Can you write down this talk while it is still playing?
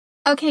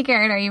Okay,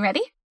 Garrett, are you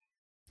ready?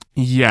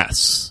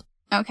 Yes.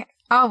 Okay.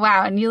 Oh,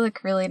 wow. And you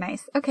look really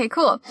nice. Okay,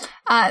 cool.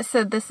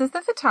 So this is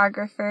the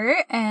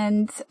photographer,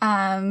 and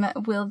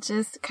we'll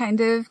just kind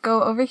of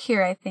go over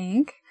here, I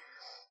think.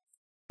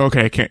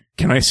 Okay,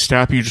 can I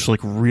stop you just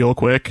like real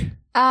quick?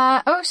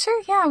 Oh,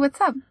 sure. Yeah.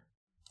 What's up?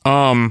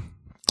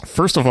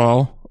 First of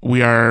all,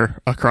 we are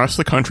across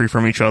the country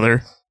from each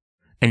other,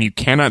 and you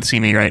cannot see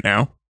me right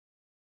now.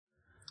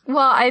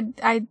 Well,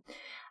 I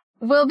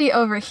will be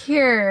over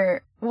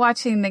here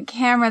watching the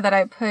camera that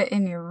I put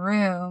in your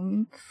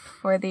room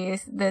for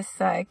this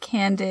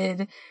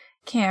candid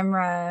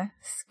camera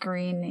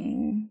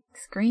screen.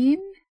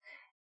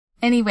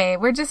 Anyway,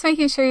 we're just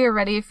making sure you're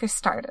ready for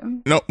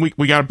stardom. No,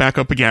 we gotta back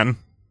up again.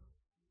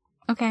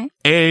 Okay.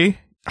 A,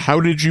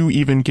 how did you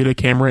even get a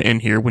camera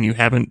in here when you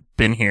haven't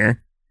been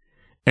here?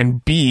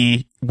 And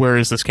B, where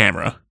is this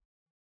camera?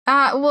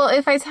 Well,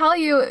 if I tell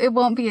you, it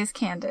won't be as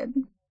candid.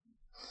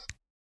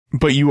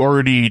 But you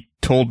already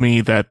told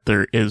me that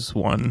there is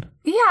one.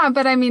 Yeah,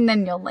 but I mean,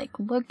 then you'll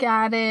look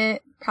at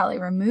it, probably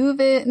remove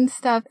it and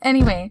stuff.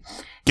 Anyway,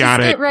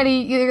 get ready.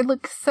 You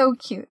look so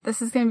cute. This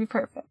is gonna be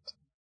perfect.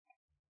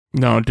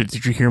 No,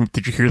 did you hear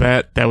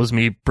that? That was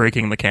me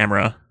breaking the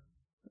camera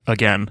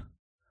again.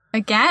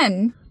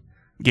 Again?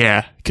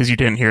 Yeah, because you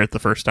didn't hear it the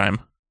first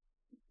time.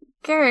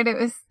 Garrett,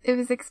 it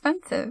was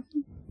expensive.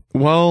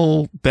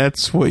 Well,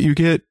 that's what you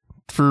get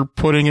for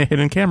putting a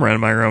hidden camera in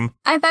my room.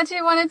 I thought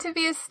you wanted to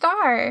be a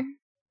star.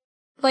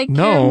 Like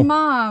No. Your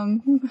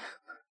mom.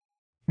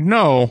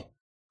 No,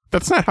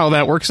 that's not how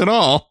that works at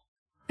all.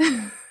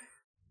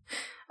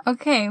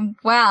 Okay,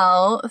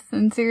 well,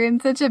 since you're in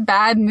such a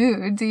bad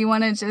mood, do you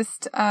want to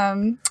just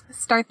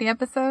start the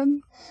episode?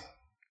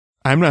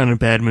 I'm not in a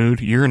bad mood.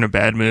 You're in a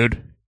bad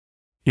mood.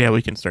 Yeah,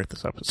 we can start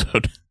this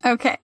episode.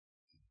 Okay.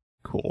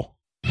 Cool.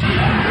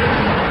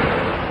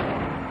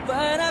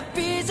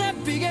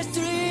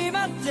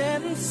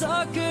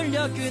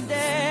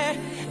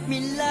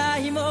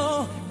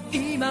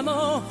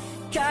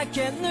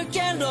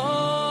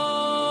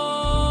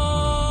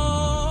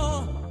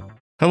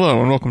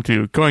 Hello and welcome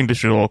to Going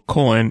Digital,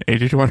 a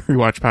Did You Want to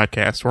Rewatch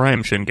podcast, where I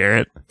am Shin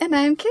Garrett. And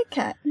I'm Kit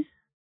Kat.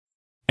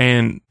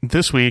 And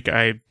this week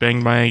I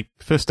banged my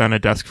fist on a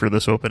desk for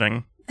this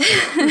opening.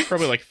 I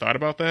probably thought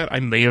about that. I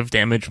may have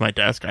damaged my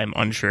desk, I'm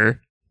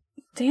unsure.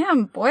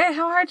 Damn, boy,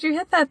 how hard you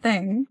hit that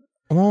thing?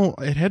 Well,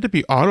 it had to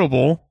be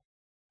audible.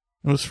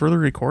 It was for the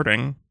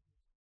recording.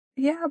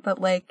 Yeah, but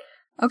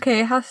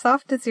okay, how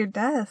soft is your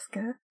desk?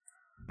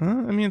 I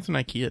mean, it's an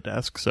IKEA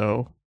desk,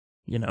 so,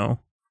 you know.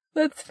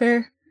 That's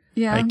fair.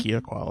 Yeah.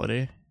 IKEA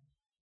quality.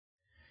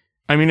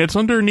 I mean, it's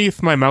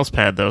underneath my mouse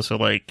pad, though, so,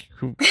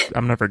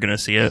 I'm never gonna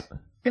see it.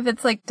 If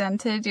it's,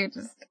 dented,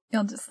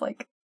 you'll just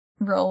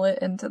roll it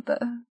into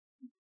the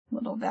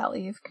little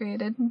valley you've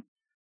created.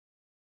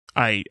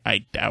 I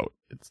doubt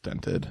it's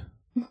dented.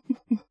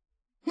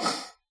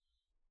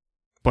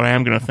 But I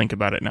am gonna think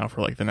about it now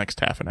for, the next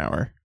half an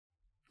hour.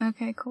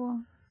 Okay,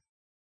 cool.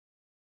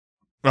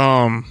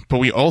 But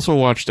we also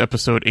watched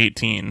episode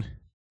 18.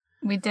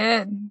 We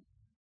did.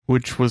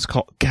 Which was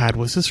called... God,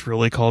 was this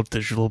really called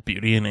Digital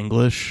Beauty in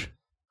English?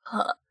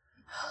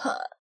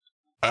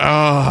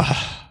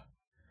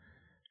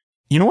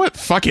 You know what?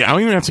 Fuck it. I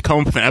don't even have to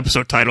come up with an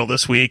episode title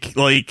this week.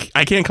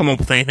 I can't come up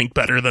with anything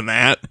better than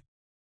that.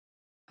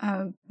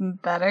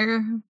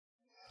 Better?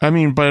 I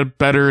mean, but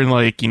better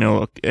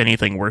in,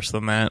 anything worse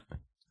than that.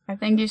 I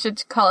think you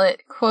should call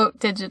it, quote,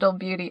 Digital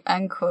Beauty,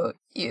 unquote,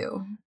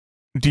 you.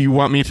 Do you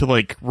want me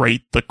to,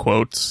 write the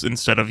quotes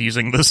instead of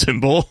using the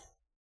symbol?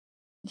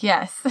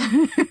 Yes.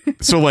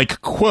 So,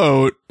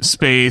 quote,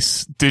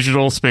 space,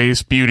 digital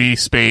space, beauty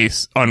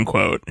space,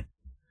 unquote.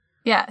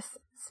 Yes.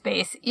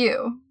 Space,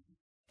 you.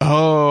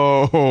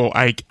 Oh,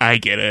 I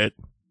get it.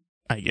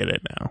 I get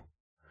it now.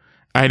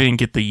 I didn't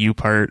get the you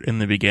part in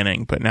the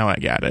beginning, but now I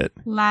got it.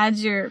 Lad,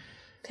 you're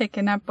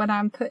picking up what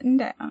I'm putting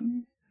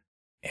down.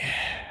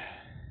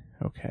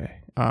 Okay.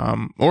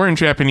 Or in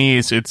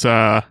Japanese, it's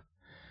a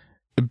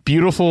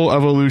beautiful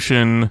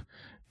evolution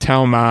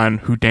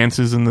Taomon who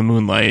dances in the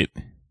moonlight.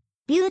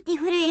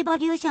 Beautiful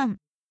evolution.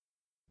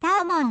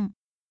 Taomon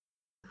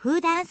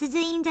who dances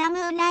in the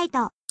moonlight.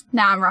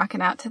 Now I'm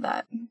rocking out to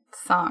that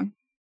song.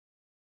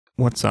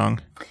 What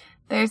song?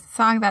 There's a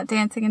song about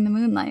dancing in the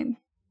moonlight.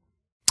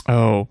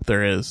 Oh,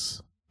 there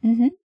is.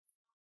 Mm-hmm.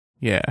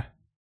 Yeah.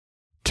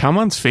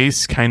 Taomon's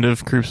face kind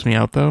of creeps me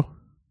out, though.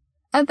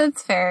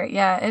 That's fair.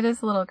 Yeah, it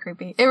is a little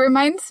creepy. It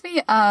reminds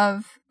me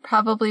of,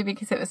 probably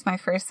because it was my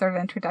first sort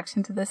of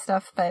introduction to this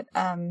stuff, but,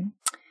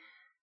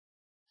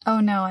 oh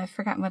no, I've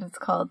forgotten what it's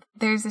called.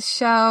 There's a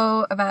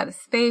show about a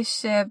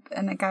spaceship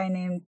and a guy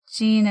named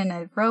Gene and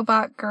a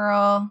robot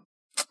girl.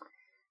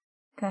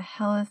 The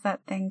hell is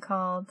that thing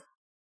called?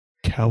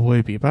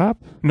 Cowboy Bebop?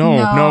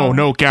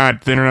 No,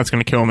 God, the internet's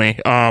gonna kill me.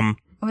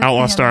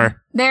 Outlaw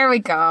Star. There we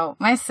go.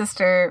 My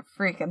sister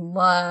freaking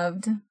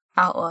loved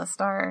Outlaw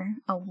Star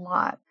a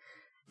lot.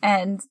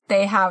 And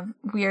they have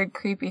weird,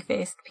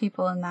 creepy-faced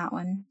people in that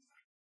one.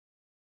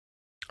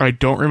 I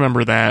don't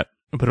remember that,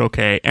 but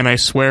okay. And I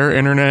swear,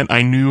 internet,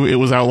 I knew it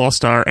was Outlaw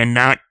Star and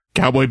not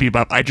Cowboy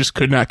Bebop. I just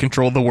could not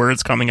control the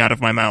words coming out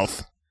of my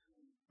mouth.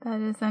 That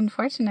is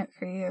unfortunate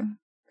for you.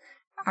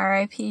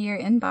 R.I.P. your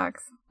inbox.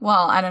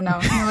 Well, I don't know.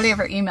 Nobody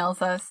ever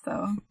emails us,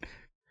 so.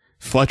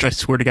 Fletch, I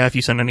swear to God, if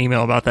you send an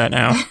email about that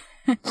now.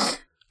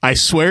 I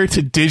swear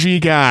to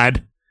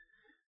Digi-God.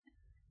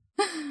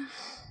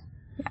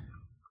 Yeah.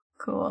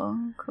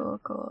 Cool.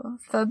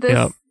 So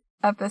this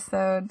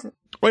episode...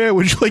 Oh yeah,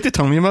 would you like to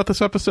tell me about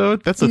this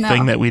episode? That's the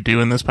thing that we do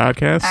in this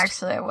podcast.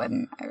 Actually, I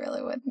wouldn't. I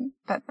really wouldn't.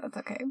 But that's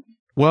okay.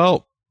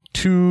 Well,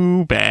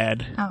 too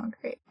bad. Oh,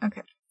 great.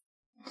 Okay.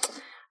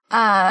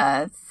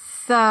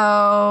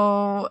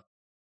 So...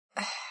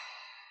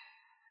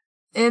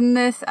 In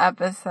this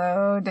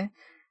episode...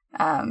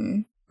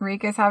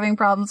 Rika's having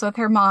problems with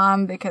her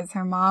mom because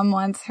her mom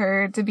wants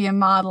her to be a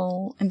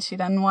model and she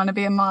doesn't want to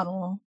be a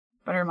model,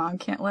 but her mom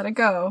can't let it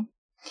go.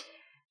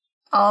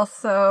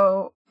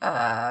 Also,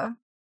 oh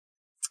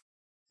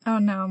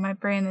no, my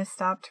brain has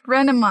stopped.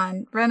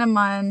 Renamon,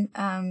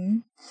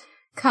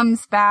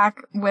 comes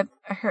back with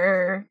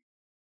her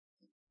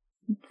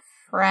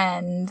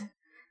friend,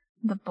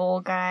 the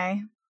bull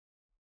guy,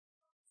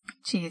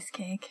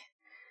 Cheesecake.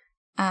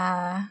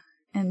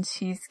 And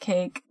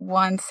Cheesecake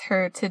wants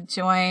her to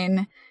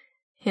join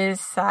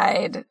his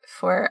side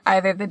for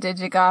either the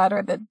Digigod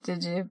or the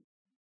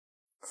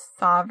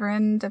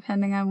Digisovereign,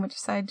 depending on which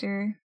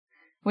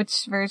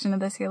version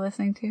of this you're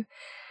listening to.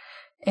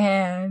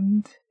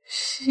 And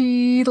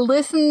she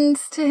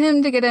listens to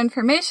him to get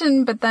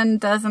information, but then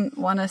doesn't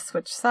want to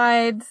switch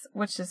sides,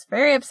 which is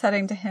very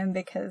upsetting to him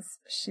because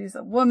she's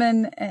a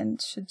woman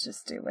and should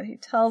just do what he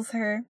tells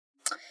her.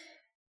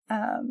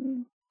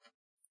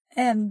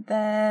 And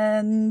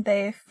then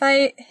they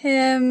fight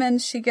him,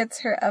 and she gets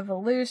her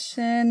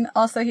evolution.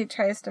 Also, he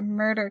tries to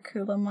murder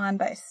Kulamon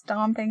by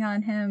stomping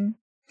on him,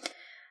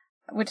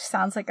 which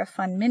sounds like a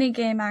fun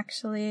minigame,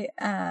 actually.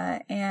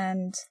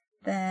 And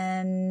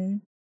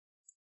then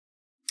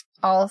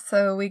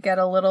also we get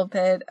a little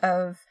bit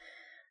of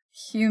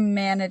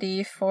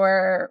humanity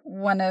for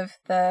one of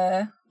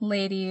the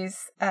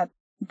ladies that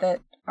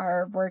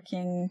are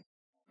working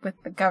with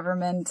the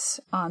government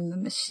on the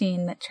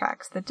machine that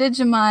tracks the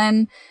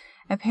Digimon.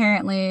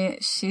 Apparently,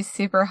 she's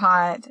super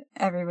hot.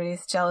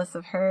 Everybody's jealous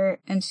of her,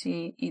 and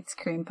she eats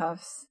cream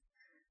puffs.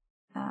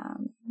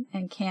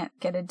 And can't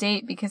get a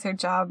date because her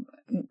job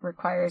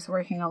requires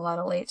working a lot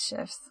of late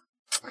shifts.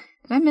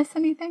 Did I miss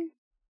anything?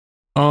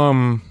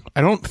 I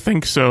don't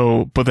think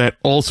so, but that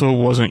also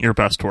wasn't your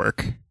best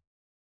work.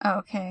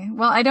 Okay.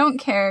 Well, I don't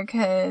care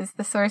because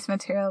the source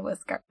material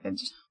was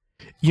garbage.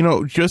 You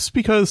know, just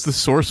because the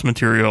source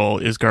material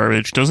is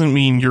garbage doesn't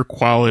mean your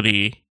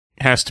quality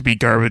has to be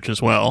garbage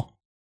as well.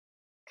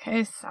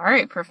 Okay,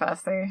 sorry,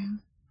 Professor.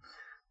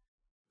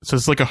 So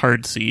it's like a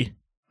hard C.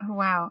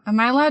 Wow. Am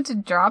I allowed to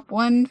drop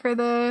one for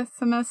the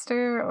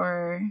semester,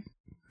 or...?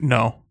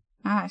 No.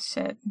 Ah,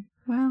 shit.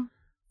 Well,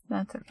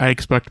 that's okay. I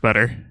expect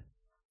better.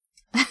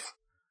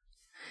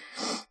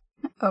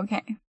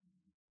 Okay.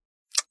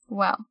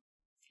 Well,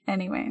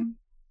 anyway.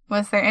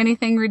 Was there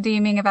anything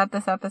redeeming about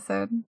this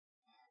episode?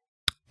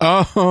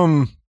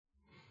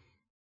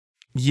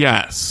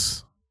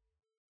 Yes.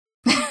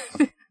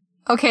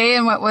 Okay,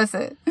 and what was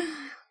it?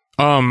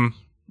 All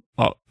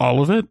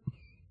of it?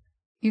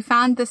 You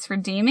found this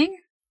redeeming?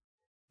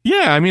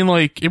 Yeah, I mean,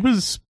 like, it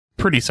was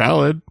pretty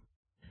solid.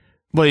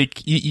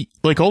 Like,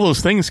 like all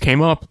those things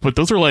came up, but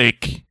those are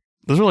like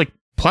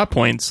plot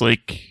points.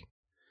 Like,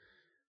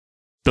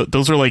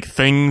 those are like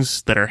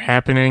things that are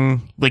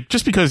happening. Like,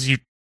 just because you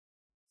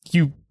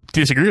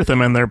disagree with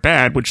them and they're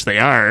bad, which they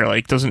are,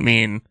 like, doesn't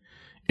mean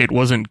it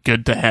wasn't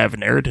good to have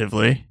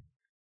narratively.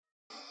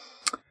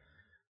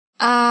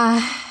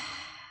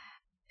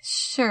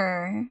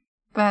 Sure.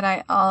 But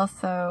I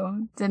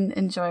also didn't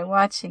enjoy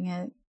watching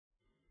it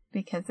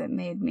because it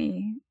made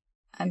me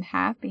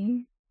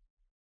unhappy.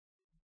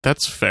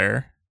 That's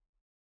fair.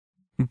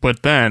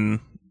 But then,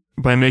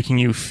 by making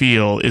you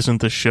feel,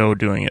 isn't the show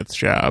doing its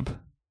job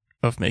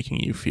of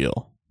making you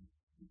feel?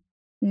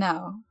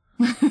 No.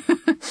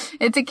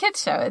 It's a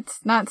kid's show.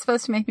 It's not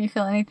supposed to make me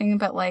feel anything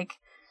but, like,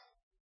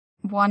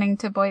 wanting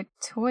to buy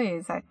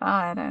toys, I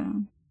thought.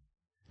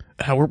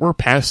 We're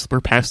past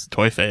the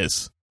toy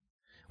phase.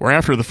 We're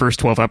after the first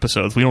 12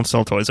 episodes. We don't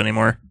sell toys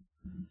anymore.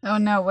 Oh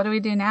no, what do we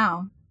do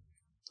now?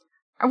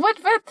 What?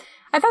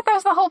 I thought that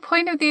was the whole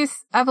point of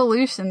these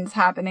evolutions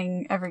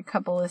happening every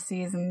couple of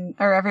seasons,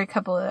 or every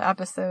couple of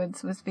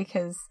episodes, was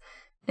because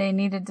they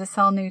needed to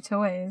sell new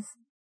toys.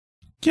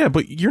 Yeah,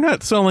 but you're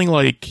not selling,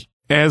 like,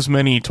 as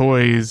many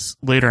toys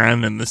later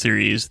on in the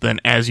series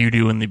than as you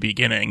do in the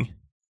beginning.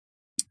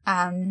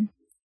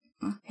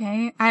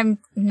 Okay. I'm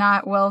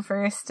not well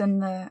versed in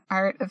the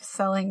art of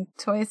selling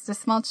toys to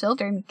small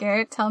children.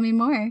 Garrett, tell me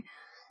more.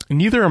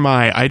 Neither am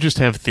I. I just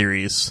have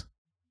theories.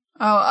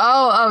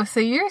 Oh, so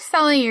you're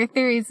selling your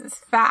theories as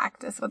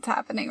fact is what's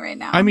happening right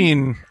now. I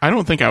mean, I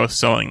don't think I was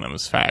selling them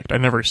as fact. I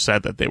never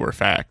said that they were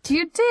fact.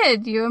 You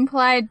did. You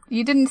implied,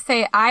 you didn't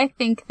say, I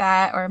think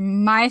that, or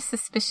my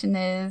suspicion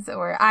is,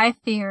 or I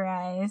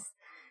theorize,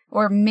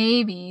 or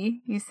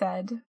maybe, you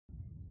said,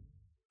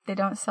 they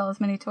don't sell as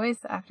many toys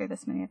after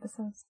this many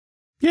episodes.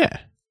 Yeah.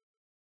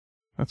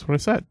 That's what I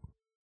said.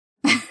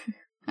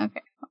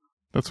 Okay.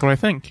 That's what I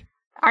think.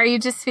 Are you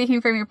just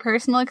speaking from your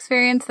personal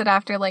experience that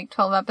after like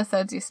 12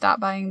 episodes you stop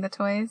buying the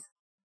toys?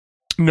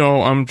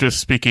 No, I'm just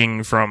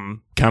speaking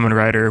from Kamen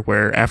Rider,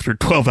 where after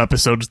 12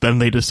 episodes, then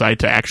they decide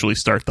to actually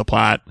start the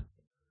plot.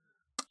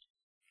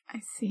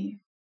 I see.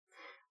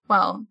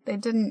 Well, they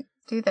didn't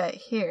do that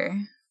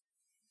here.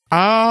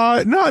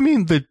 No, I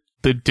mean, the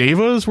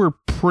Devas were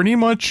pretty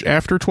much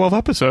after 12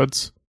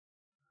 episodes.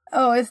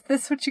 Oh, is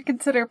this what you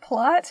consider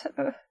plot?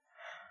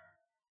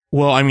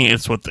 Well, I mean,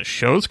 it's what the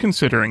show's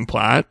considering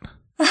plot.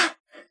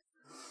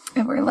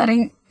 And we're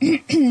letting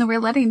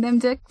them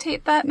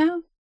dictate that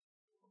now?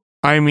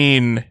 I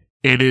mean,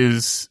 it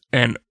is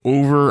an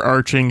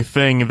overarching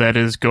thing that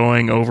is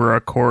going over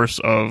a course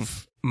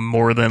of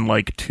more than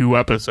like 2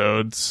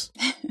 episodes.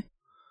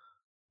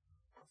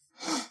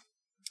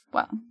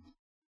 Well,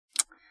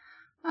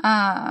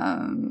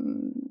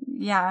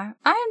 yeah,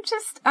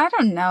 I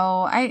don't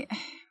know. I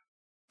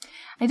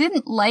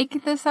didn't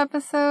like this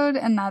episode,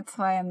 and that's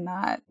why I'm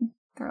not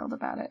thrilled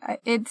about it.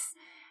 It's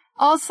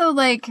also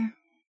like,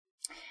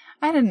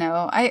 I don't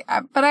know.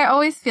 But I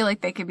always feel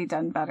like they could be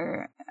done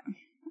better.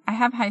 I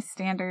have high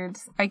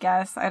standards, I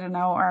guess. I don't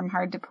know, or I'm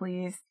hard to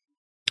please.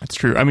 That's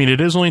true. I mean,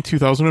 it is only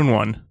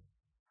 2001.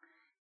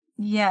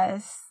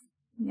 Yes.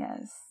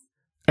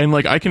 And,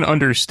 like, I can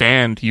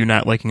understand you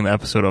not liking the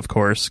episode, of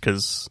course,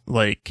 because,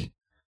 like,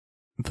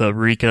 the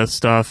Rika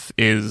stuff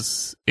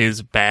is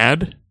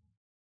bad.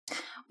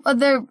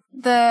 Well,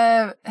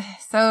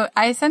 so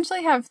I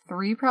essentially have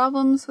 3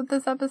 problems with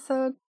this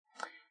episode.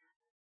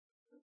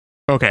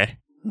 Okay.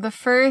 The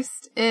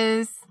first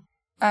is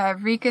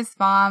Rika's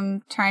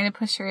mom trying to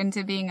push her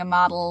into being a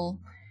model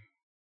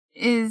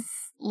is,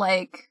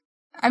 like,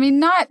 I mean,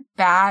 not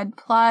bad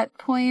plot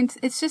points.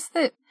 It's just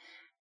that,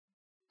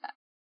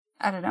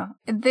 I don't know,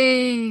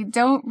 they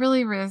don't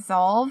really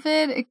resolve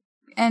it,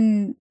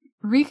 and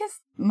Rika's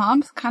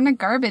mom's kind of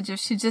garbage if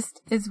she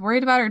just is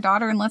worried about her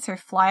daughter and lets her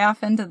fly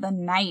off into the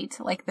night,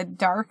 like the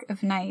dark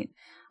of night,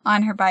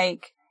 on her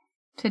bike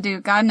to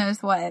do God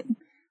knows what.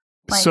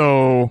 Like,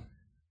 so,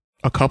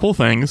 a couple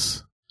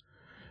things.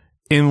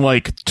 In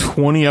like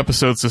 20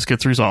 episodes, this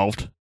gets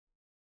resolved.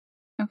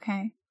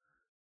 Okay.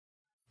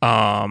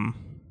 And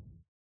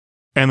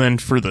then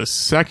for the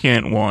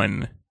second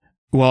one,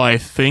 well, I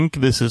think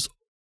this is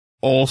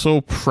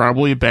also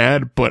probably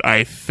bad, but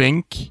I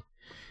think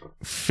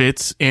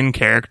fits in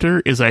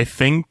character is I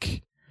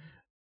think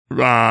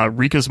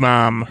Rika's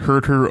mom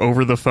heard her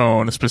over the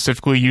phone,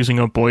 specifically using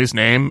a boy's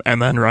name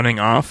and then running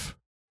off.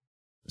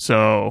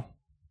 So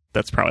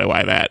that's probably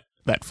why that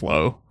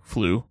flew.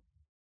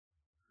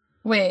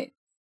 Wait,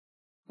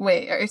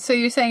 so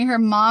you're saying her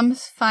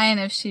mom's fine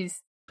if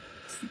she's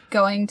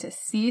going to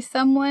see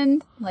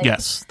someone? Like,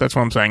 yes, that's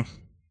what I'm saying.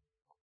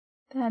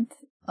 That's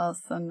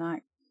also not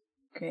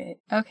great.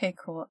 Okay,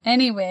 cool.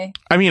 Anyway.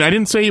 I mean, I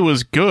didn't say it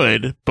was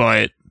good,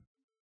 but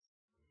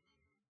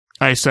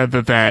I said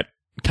that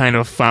kind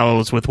of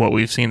follows with what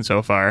we've seen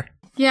so far.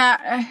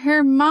 Yeah,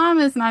 her mom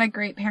is not a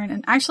great parent,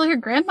 and actually her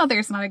grandmother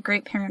is not a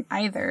great parent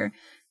either,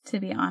 to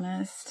be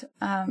honest.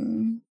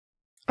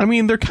 I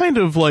mean, they're kind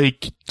of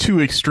like 2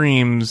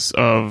 extremes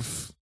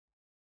of...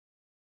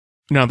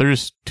 No,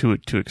 there's two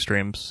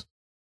extremes.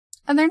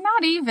 And they're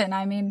not even.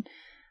 I mean,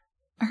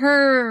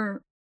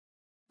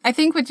 I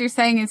think what you're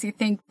saying is you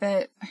think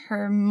that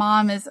her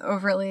mom is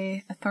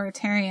overly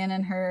authoritarian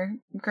and her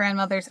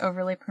grandmother's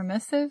overly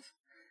permissive?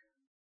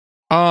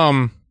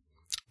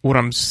 What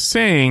I'm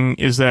saying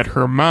is that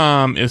her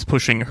mom is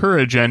pushing her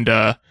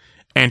agenda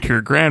and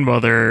her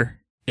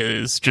grandmother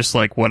is just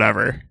like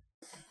whatever.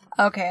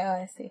 Okay,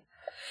 I see.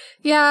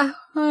 Yeah,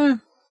 I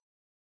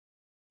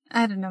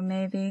don't know,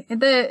 maybe.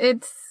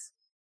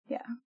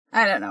 Yeah,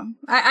 I don't know.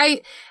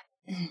 I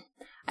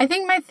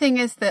think my thing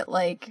is that,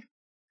 like,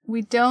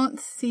 we don't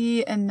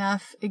see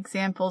enough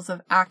examples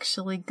of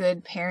actually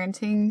good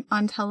parenting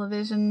on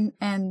television,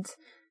 and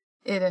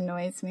it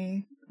annoys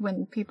me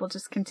when people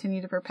just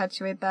continue to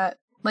perpetuate that.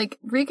 Like,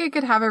 Rika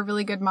could have a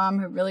really good mom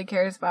who really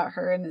cares about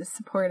her and is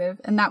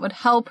supportive, and that would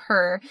help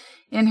her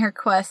in her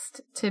quest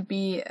to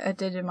be a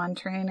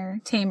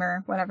Digimon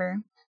tamer, whatever.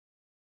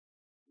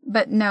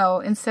 But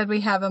no, instead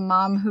we have a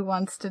mom who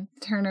wants to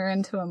turn her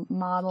into a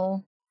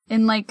model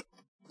in, like,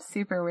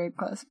 super weird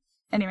clothes.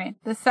 Anyway,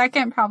 the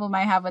second problem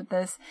I have with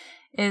this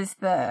is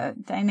the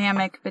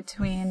dynamic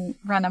between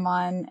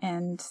Renamon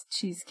and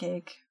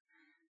Cheesecake.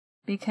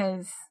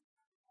 Because...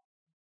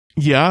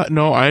 Yeah,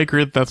 no, I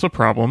agree that's a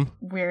problem.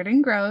 Weird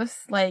and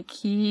gross. Like,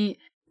 he...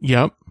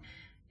 Yep.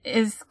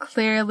 Is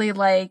clearly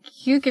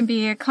like, you can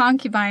be a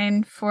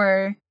concubine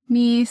for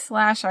me /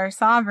 our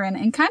sovereign,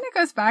 and kind of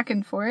goes back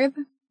and forth.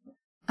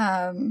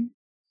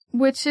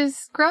 Which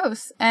is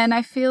gross. And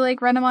I feel like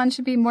Renamon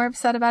should be more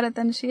upset about it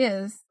than she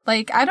is.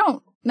 Like, I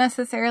don't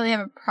necessarily have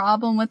a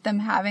problem with them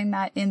having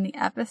that in the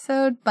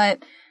episode,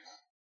 but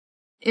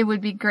it would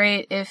be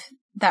great if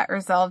that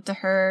resolved to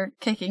her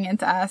kicking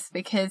into ass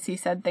because he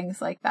said things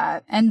like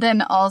that. And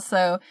then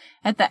also,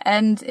 at the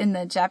end in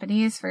the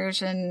Japanese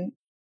version,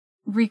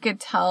 Rika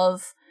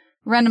tells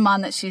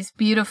Renamon that she's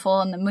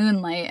beautiful in the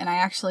moonlight, and I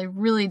actually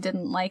really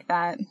didn't like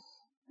that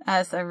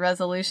as a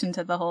resolution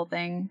to the whole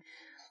thing.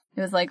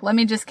 It was like, let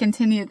me just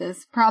continue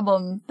this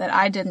problem that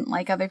I didn't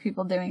like other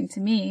people doing to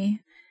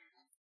me.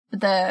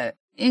 The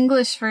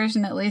English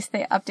version, at least,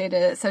 they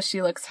updated it so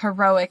she looks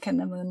heroic in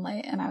the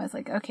moonlight, and I was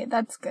like, okay,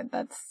 that's good,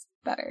 that's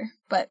better,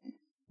 but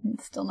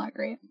it's still not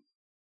great.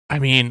 I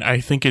mean, I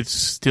think it's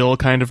still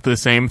kind of the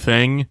same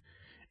thing,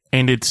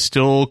 and it's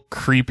still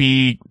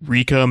creepy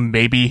Rika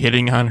maybe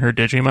hitting on her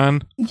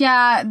Digimon.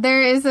 Yeah,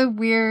 there is a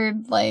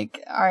weird,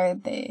 like,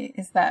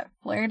 is that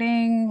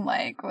flirting?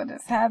 Like, what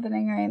is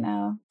happening right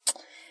now?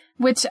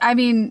 Which, I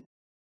mean,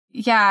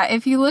 yeah,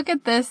 if you look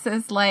at this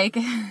as, like,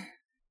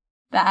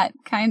 that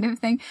kind of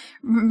thing.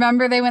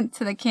 Remember they went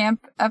to the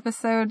camp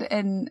episode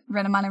and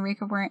Renamon and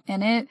Rika weren't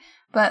in it,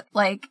 but,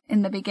 like,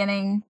 in the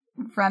beginning,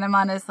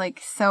 Renamon is,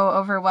 like, so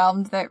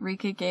overwhelmed that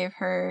Rika gave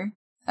her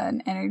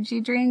an energy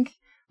drink.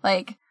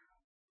 Like,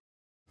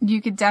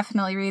 you could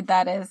definitely read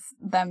that as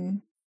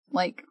them,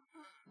 like,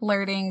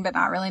 flirting, but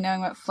not really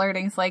knowing what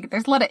flirting's like.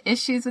 There's a lot of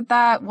issues with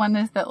that. One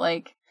is that,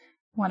 like,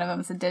 one of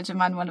them's a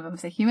Digimon, one of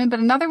them's a human, but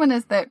another one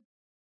is that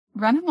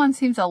Renamon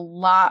seems a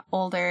lot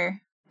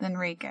older than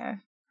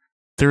Rika.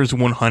 There's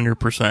 100%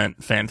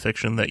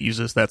 fanfiction that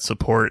uses that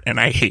support, and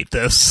I hate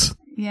this.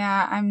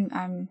 Yeah,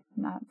 I'm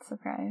not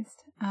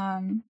surprised.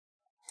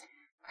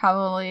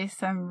 Probably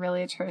some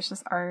really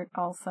atrocious art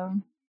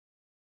also.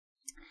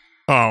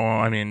 Oh, well,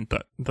 I mean,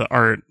 the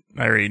art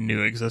I already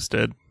knew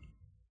existed.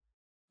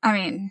 I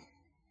mean,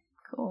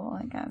 cool,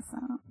 I guess.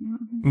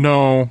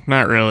 No,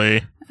 not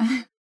really.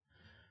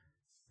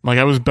 Like,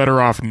 I was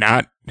better off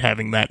not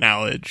having that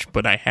knowledge,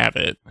 but I have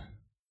it.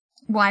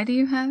 Why do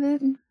you have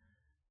it?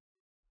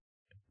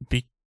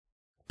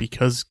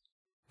 Because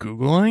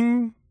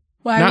Googling?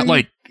 Why not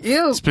like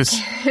no,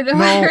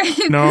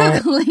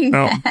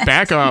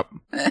 back up.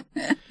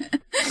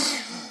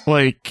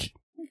 Like,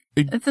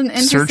 it's an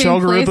interesting search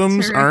algorithms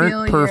place to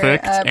aren't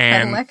perfect, your,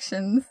 and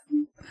elections.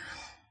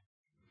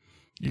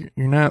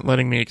 You're not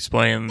letting me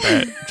explain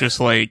that. Just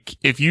like,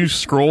 if you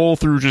scroll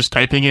through just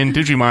typing in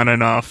Digimon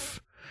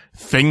enough,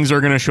 things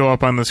are going to show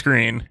up on the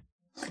screen.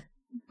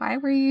 Why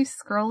were you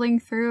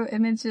scrolling through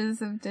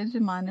images of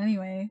Digimon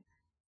anyway?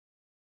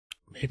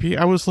 Maybe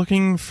I was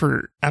looking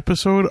for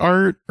episode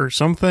art or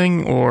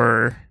something,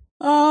 or...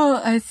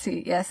 Oh, I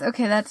see. Yes.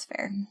 Okay, that's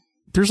fair.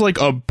 There's like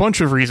a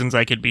bunch of reasons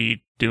I could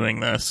be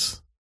doing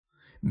this.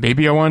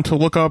 Maybe I want to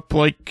look up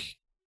like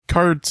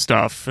card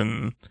stuff,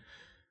 and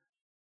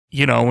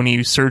you know, when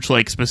you search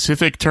like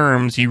specific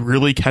terms, you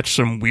really catch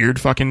some weird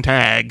fucking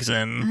tags,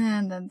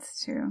 and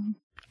that's true.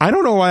 I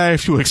don't know why I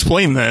have to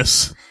explain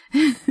this.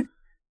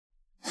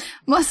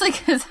 Mostly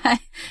because I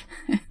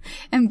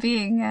am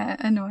being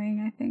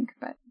annoying, I think,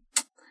 but...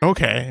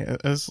 Okay,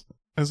 as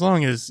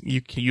long as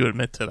you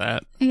admit to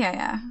that.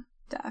 Yeah,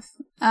 def.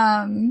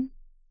 And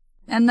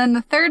then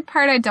the third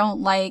part I don't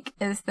like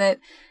is that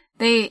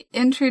they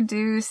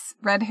introduce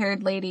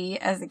Red-Haired Lady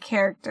as a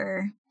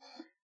character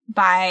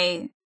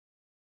by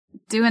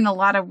doing a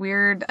lot of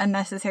weird,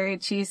 unnecessary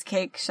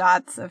cheesecake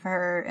shots of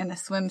her in a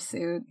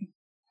swimsuit.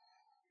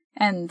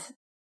 And,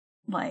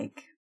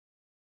 like,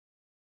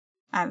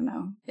 I don't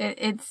know.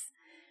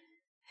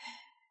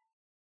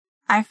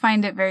 I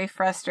find it very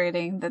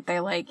frustrating that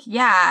they're like,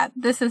 yeah,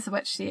 this is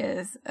what she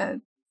is,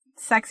 a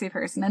sexy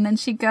person. And then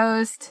she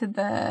goes to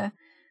the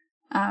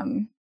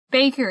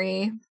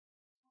bakery,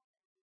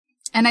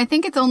 and I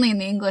think it's only in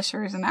the English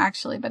version,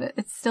 actually, but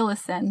it's still a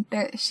sin.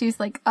 She's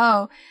like,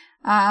 oh,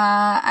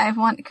 I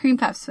want cream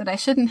puffs, but I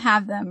shouldn't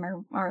have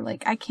them, or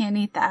like, I can't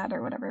eat that,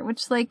 or whatever,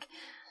 which, like,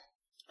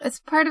 it's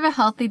part of a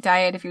healthy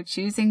diet. If you're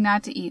choosing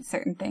not to eat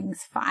certain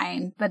things,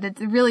 fine. But it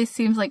really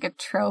seems like a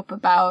trope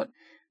about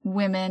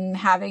women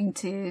having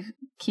to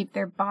keep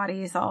their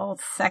bodies all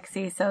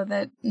sexy so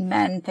that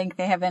men think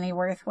they have any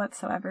worth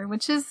whatsoever,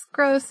 which is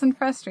gross and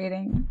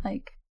frustrating.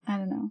 Like, I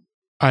don't know.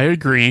 I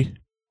agree.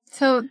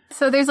 So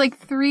there's like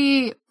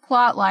 3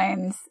 plot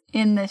lines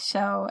in this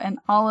show, and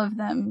all of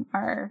them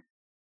are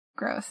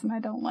gross, and I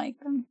don't like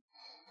them.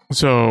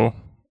 So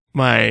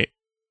my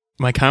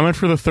comment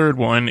for the third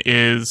one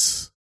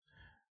is,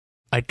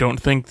 I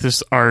don't think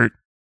this art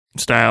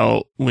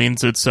style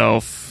leans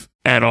itself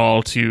at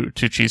all to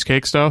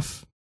cheesecake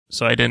stuff,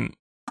 so I didn't...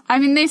 I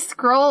mean, they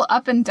scroll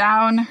up and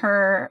down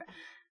her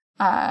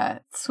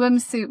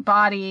swimsuit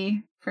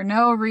body for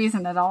no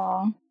reason at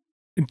all.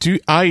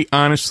 I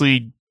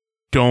honestly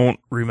don't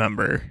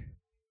remember.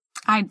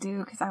 I do,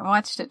 because I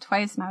watched it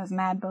twice and I was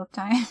mad both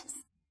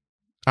times.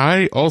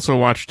 I also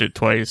watched it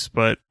twice,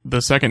 but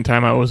the second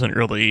time I wasn't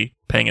really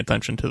paying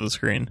attention to the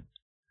screen.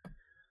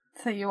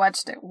 So you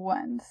watched it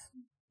once?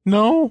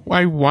 No,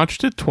 I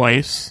watched it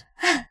twice.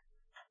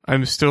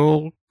 I'm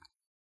still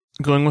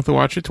going with the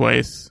watch it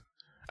twice.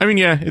 I mean,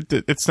 yeah,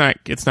 it's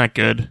not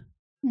good.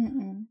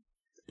 Mm-mm.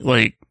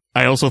 Like,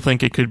 I also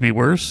think it could be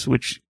worse,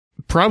 which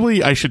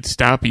probably I should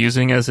stop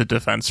using as a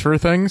defense for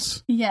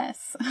things.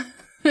 Yes.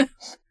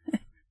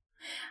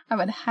 I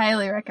would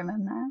highly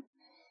recommend that.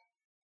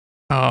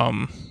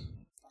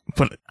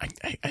 But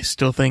I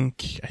still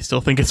think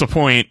it's a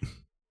point.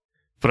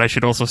 But I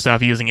should also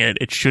stop using it.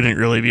 It shouldn't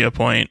really be a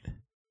point.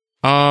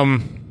 Yeah,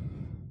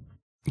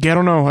 I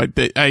don't know.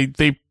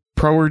 They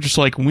probably were just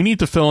like, we need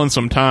to fill in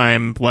some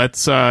time.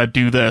 Let's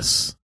do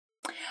this.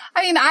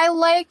 I mean, I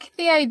like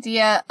the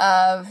idea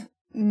of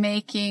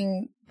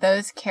making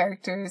those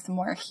characters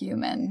more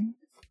human.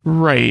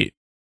 Right.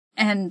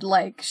 And,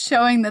 like,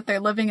 showing that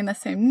they're living in the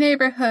same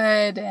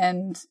neighborhood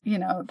and, you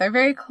know, they're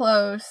very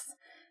close.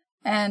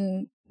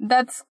 And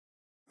that's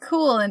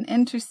cool and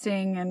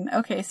interesting. And,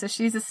 okay, so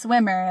she's a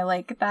swimmer.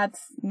 Like,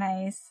 that's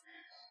nice.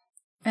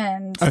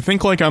 And I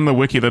think, like, on the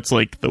wiki, that's,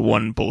 like, the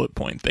one bullet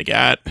point they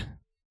got.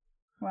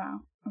 Wow.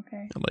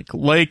 Okay.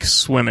 Like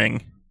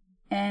swimming.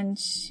 And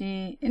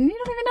you don't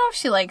even know if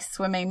she likes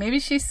swimming. Maybe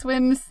she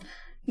swims,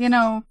 you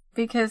know,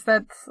 because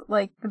that's,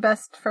 like, the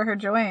best for her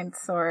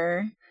joints,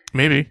 or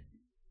maybe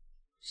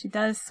she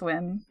does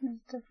swim. There's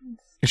a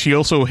difference. She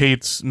also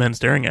hates men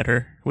staring at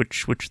her,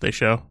 which they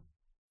show.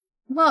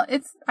 Well,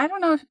 I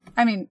don't know.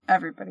 I mean,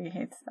 everybody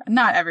hates that.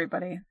 Not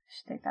everybody. I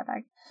should take that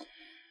back.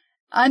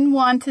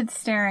 Unwanted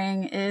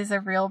staring is a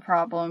real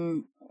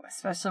problem,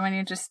 especially when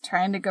you're just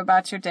trying to go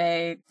about your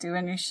day,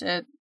 doing your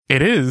shit.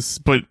 It is,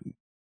 but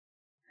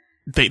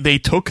they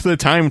took the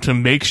time to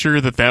make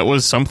sure that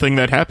was something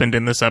that happened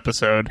in this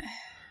episode.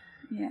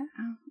 Yeah.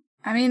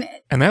 I mean...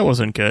 And that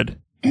wasn't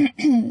good.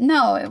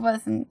 No, it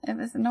wasn't. It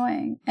was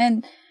annoying.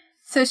 And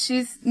so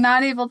she's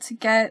not able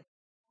to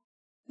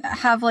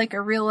have like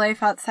a real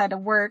life outside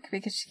of work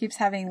because she keeps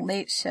having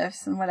late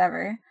shifts and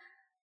whatever.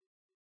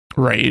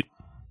 Right.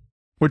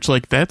 Which,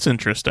 like, that's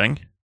interesting.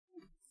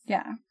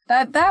 Yeah.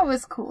 That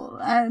was cool.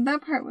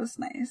 That part was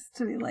nice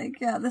to be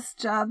like, yeah, this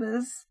job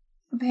is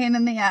a pain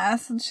in the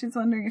ass and she's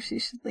wondering if she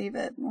should leave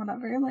it and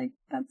whatever. Like,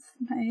 that's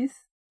nice.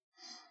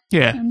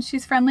 Yeah. And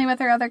she's friendly with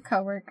her other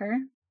coworker.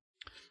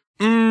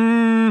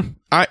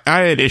 I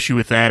had issue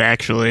with that,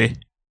 actually.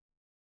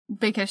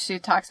 Because she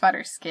talks about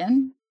her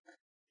skin?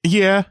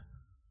 Yeah.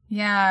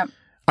 Yeah.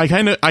 I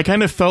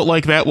kind of felt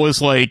like that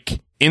was like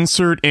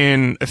insert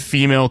in a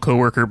female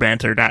coworker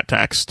banter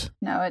 .text.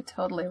 No, it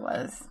totally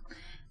was.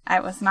 I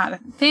was not a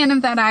fan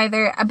of that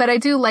either, but I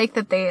do like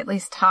that they at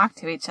least talk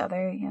to each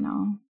other, you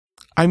know.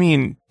 I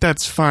mean,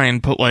 that's fine,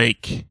 but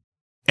like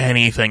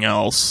anything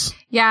else.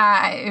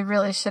 Yeah, it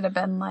really should have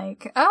been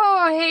like,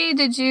 oh, hey,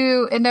 did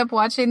you end up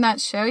watching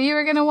that show you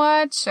were going to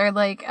watch? Or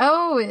like,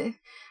 oh,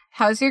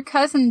 how's your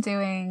cousin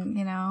doing,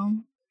 you know?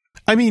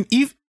 I mean,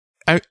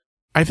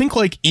 I think,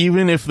 like,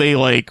 even if they,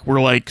 like,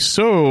 were like,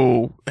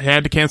 so,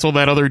 had to cancel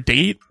that other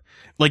date,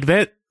 like,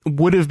 that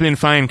would have been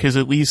fine, because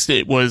at least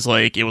it was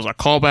a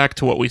callback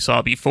to what we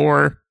saw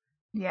before.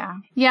 Yeah.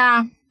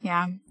 Yeah.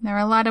 Yeah. There were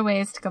a lot of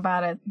ways to go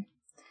about it,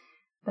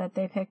 but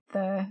they picked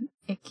the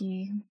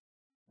icky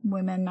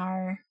women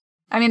are...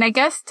 I mean, I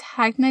guess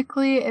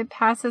technically it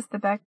passes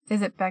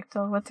is it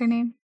Bechdel? What's her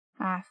name?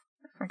 I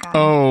forgot.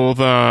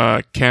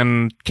 Oh,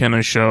 can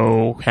a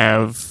show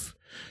have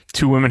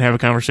two women have a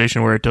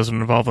conversation where it doesn't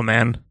involve a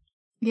man?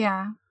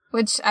 Yeah.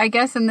 Which I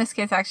guess in this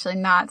case actually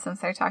not, since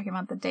they're talking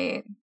about the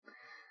date.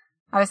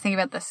 I was thinking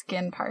about the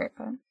skin part,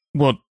 but...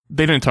 Well,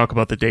 they didn't talk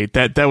about the date.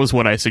 That was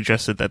what I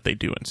suggested that they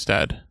do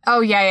instead. Oh,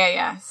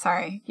 yeah.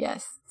 Sorry.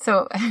 Yes.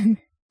 So...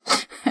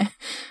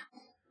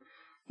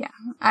 yeah.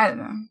 I don't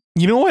know.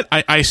 You know what?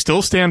 I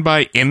still stand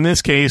by, in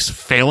this case,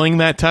 failing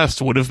that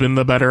test would have been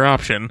the better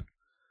option.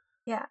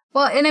 Yeah.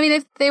 Well, and I mean,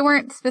 if they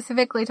weren't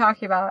specifically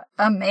talking about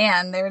a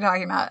man, they were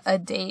talking about a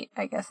date,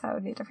 I guess that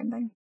would be a different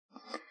thing.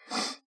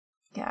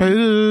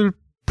 Yeah.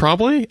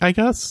 Probably, I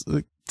guess.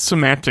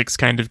 Semantics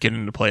kind of get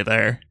into play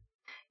there.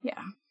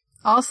 Yeah.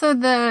 Also,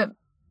 the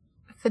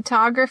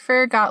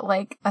photographer got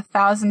like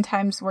 1,000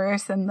 times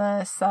worse in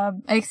the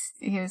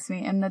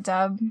in the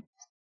dub.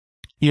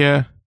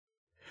 Yeah.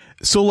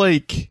 So,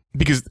 like,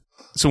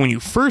 so when you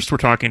first were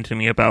talking to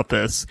me about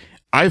this,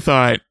 I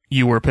thought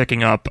you were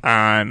picking up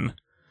on,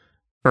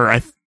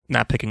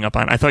 not picking up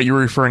on, I thought you were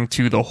referring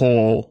to the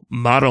whole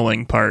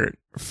modeling part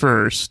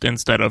first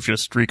instead of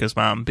just Rika's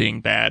mom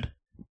being bad.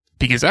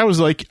 Because I'm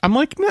like,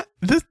 nah,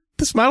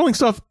 this modeling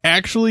stuff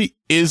actually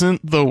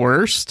isn't the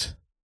worst.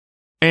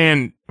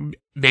 And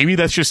maybe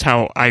that's just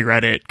how I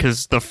read it,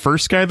 because the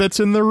first guy that's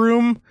in the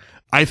room,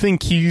 I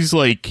think he's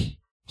like...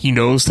 He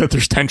knows that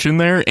there's tension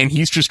there, and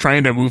he's just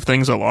trying to move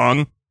things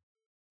along.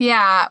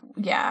 Yeah.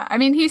 I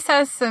mean, he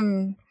says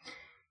some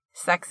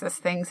sexist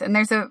things, and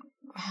there's a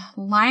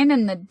line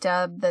in the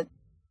dub that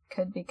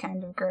could be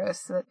kind of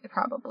gross that it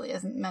probably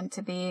isn't meant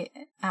to be,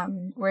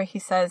 where he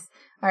says,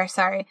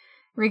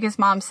 Rika's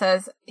mom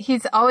says,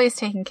 he's always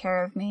taking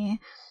care of me.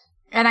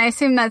 And I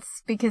assume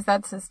that's because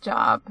that's his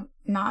job,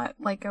 not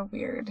like a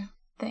weird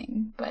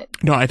thing, but...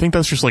 No, I think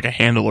that's just like a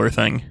handler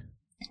thing.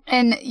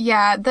 And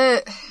yeah,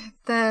 the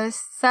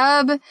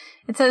sub,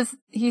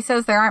 he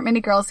says there aren't many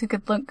girls who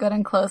could look good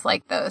in clothes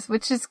like those,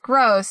 which is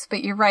gross,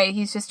 but you're right.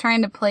 He's just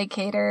trying to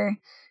placate her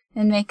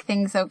and make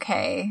things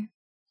okay.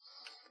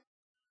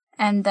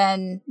 And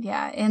then,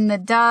 yeah, in the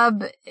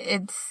dub,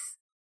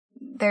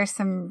 there's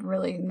some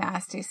really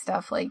nasty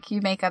stuff. Like, you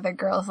make other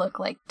girls look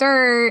like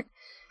dirt,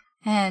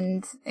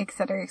 and et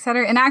cetera, et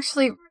cetera. And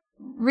actually,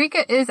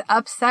 Rika is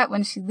upset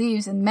when she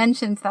leaves and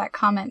mentions that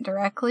comment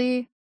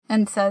directly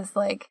and says,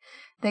 like,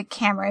 the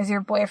camera is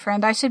your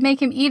boyfriend. I should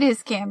make him eat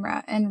his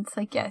camera. And it's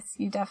like, yes,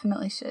 you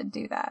definitely should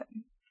do that.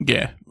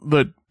 Yeah,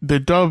 the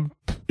dub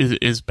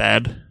is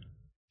bad.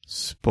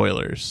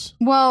 Spoilers.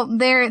 Well,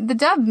 the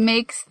dub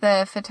makes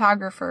the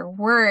photographer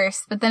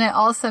worse, but then it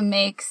also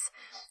makes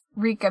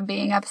Rika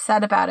being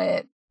upset about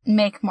it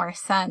make more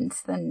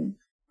sense than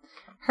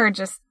her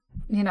just,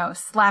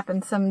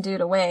 slapping some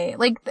dude away.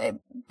 Like,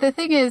 the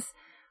thing is,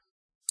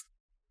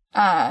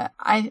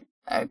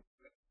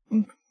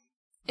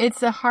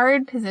 it's a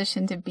hard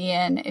position to be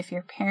in if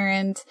your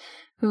parent,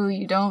 who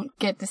you don't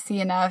get to see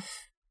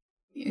enough,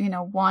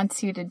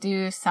 wants you to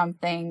do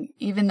something,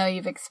 even though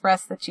you've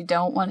expressed that you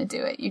don't want to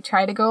do it. You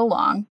try to go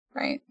along,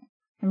 right?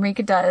 And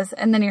Rika does,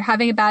 and then you're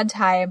having a bad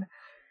time.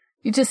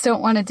 You just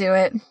don't want to do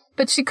it.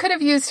 But she could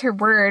have used her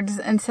words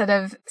instead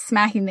of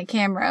smacking the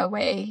camera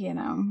away,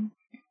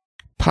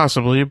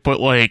 Possibly, but,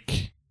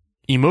 like,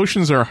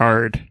 emotions are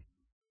hard.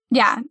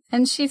 Yeah,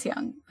 and she's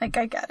young. Like,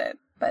 I get it,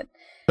 but...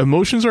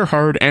 Emotions are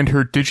hard, and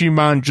her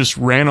Digimon just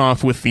ran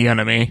off with the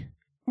enemy.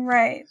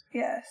 Right,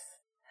 yes.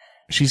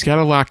 She's got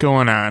a lot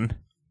going on.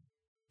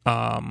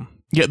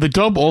 Yeah, the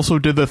dub also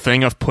did the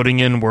thing of putting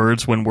in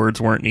words when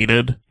words weren't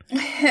needed.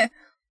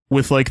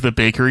 With, like, the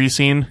bakery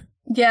scene.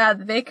 Yeah,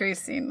 the bakery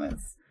scene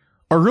was...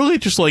 Or really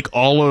just, like,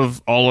 all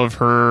of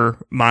her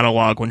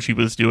monologue when she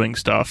was doing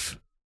stuff.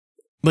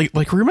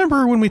 Like,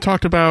 remember when we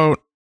talked about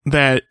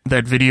that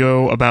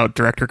video about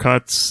director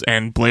cuts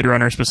and Blade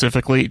Runner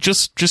specifically?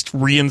 Just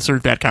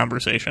reinsert that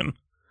conversation.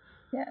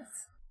 Yes.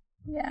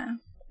 Yeah.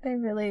 They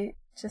really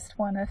just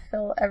want to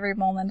fill every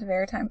moment of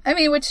airtime. I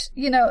mean, which,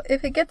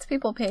 if it gets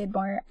people paid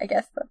more, I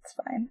guess that's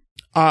fine.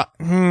 I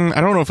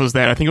don't know if it was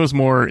that. I think it was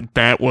more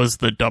that was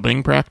the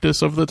dubbing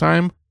practice of the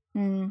time.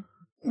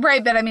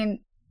 Right, but I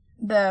mean,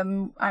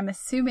 I'm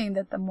assuming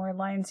that the more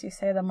lines you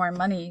say, the more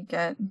money you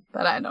get,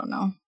 but I don't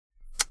know.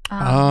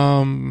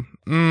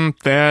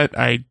 That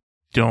I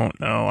don't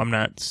know. I'm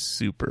not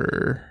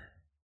super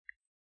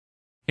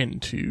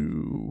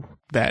into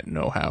that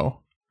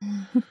know-how.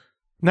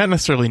 Not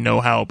necessarily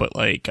know-how, but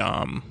like,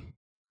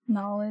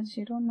 knowledge.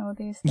 You don't know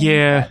these things.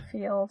 Yeah. That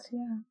field,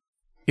 yeah.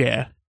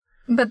 Yeah.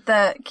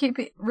 But keep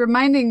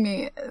reminding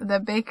me,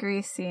 the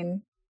bakery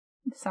scene.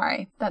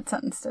 Sorry, that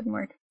sentence didn't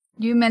work.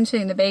 You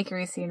mentioning the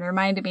bakery scene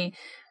reminded me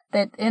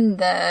that in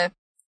the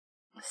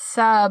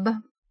sub,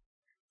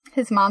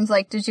 his mom's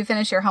like, did you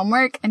finish your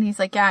homework? And he's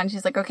like, yeah. And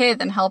she's like, okay,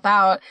 then help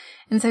out.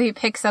 And so he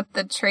picks up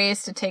the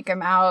trays to take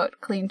them out,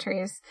 clean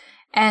trays.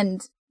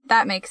 And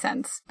that makes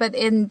sense. But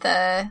in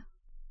the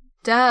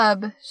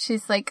dub,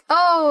 she's like,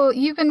 oh,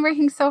 you've been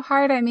working so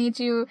hard. I made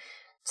you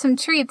some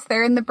treats.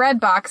 They're in the bread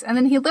box. And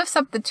then he lifts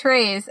up the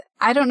trays.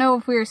 I don't know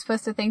if we were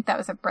supposed to think that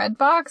was a bread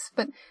box,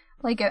 but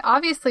like it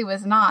obviously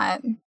was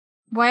not.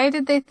 Why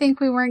did they think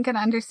we weren't going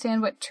to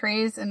understand what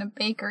trays in a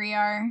bakery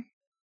are?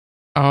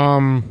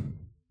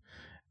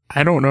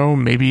 I don't know.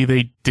 Maybe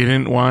they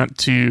didn't want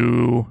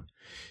to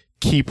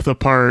keep the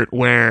part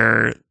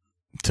where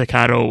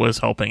Takato was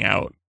helping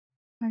out.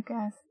 I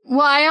guess.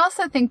 Well, I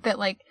also think that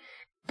like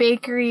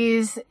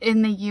bakeries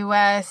in the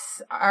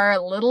US are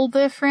a little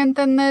different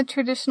than the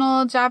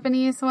traditional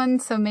Japanese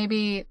ones, so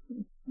maybe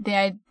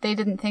they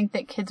didn't think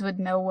that kids would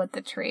know what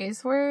the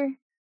trays were.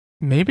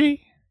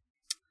 Maybe.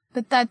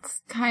 But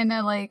that's kind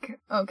of like,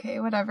 okay,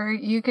 whatever.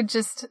 You could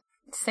just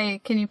say,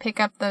 can you pick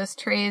up those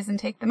trays and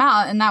take them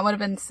out? And that would have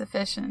been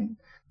sufficient.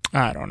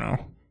 I don't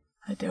know.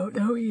 I don't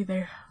know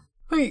either.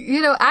 Wait,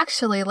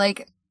 actually,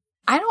 like,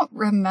 I don't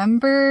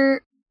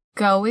remember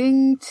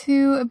going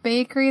to a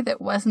bakery that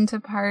wasn't a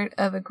part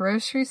of a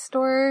grocery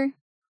store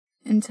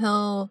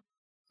until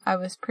I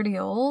was pretty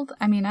old.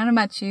 I mean, I don't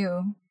know about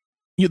you.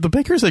 Yeah, the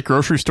bakeries at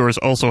grocery stores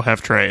also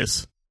have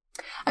trays.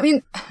 I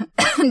mean,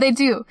 they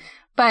do,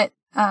 but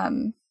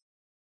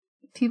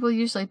people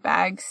usually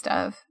bag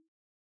stuff.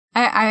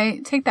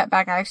 I take that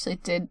back. I actually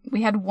did.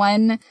 We had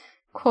one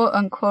quote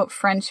unquote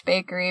French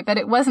bakery, but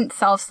it wasn't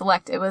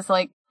self-select. It was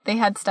like they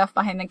had stuff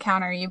behind the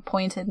counter. You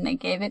pointed and they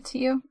gave it to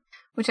you,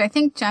 which I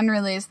think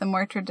generally is the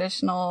more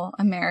traditional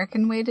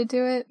American way to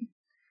do it.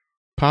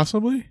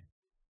 Possibly.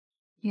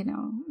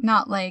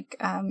 Not like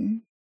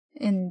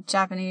in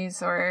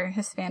Japanese or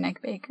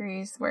Hispanic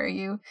bakeries where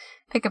you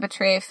pick up a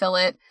tray, fill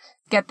it,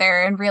 get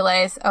there and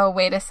realize, oh,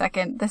 wait a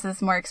second, this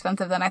is more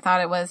expensive than I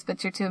thought it was,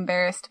 but you're too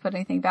embarrassed to put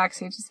anything back,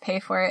 so you just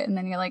pay for it, and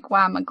then you're like,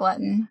 wow, I'm a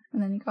glutton,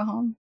 and then you go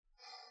home.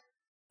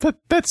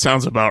 That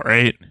sounds about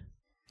right.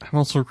 I'm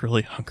also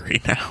really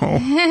hungry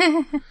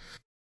now.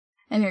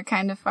 And you're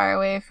kind of far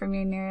away from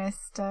your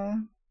nearest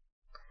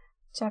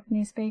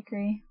Japanese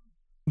bakery.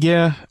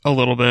 Yeah, a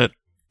little bit.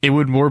 It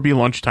would more be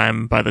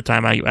lunchtime by the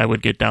time I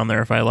would get down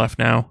there if I left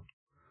now.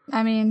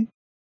 I mean,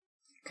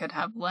 you could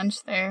have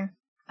lunch there,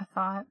 I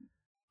thought.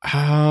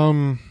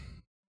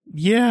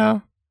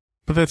 Yeah,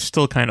 but that's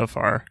still kind of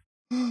far.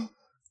 And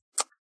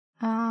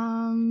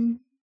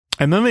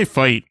then they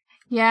fight.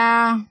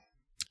 Yeah.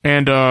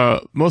 And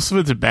most of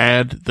it's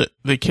bad.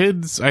 The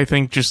kids, I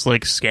think, just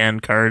like scan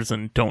cards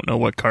and don't know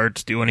what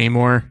cards do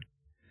anymore.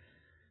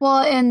 Well,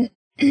 and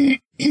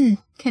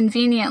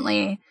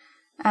conveniently,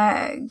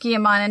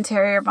 Guillemon and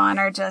Terriermon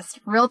are just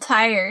real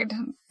tired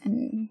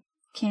and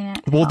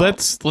can't. Well,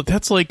 help.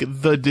 that's like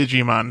the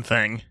Digimon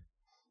thing.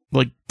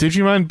 Like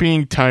Digimon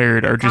being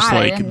tired are just God,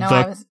 like I didn't know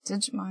I was a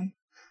Digimon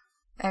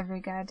every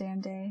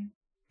goddamn day.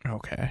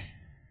 Okay.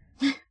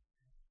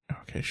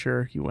 Okay,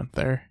 sure, you went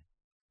there.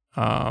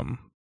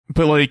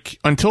 But like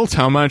until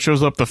Talmon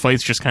shows up, the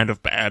fight's just kind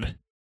of bad.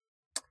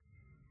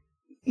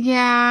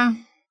 Yeah.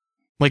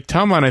 Like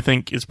Talmon, I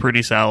think, is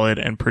pretty solid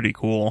and pretty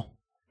cool.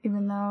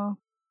 Even though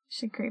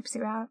she creeps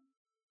you out.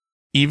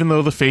 Even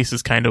though the face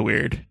is kind of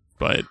weird,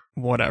 but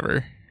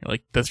whatever.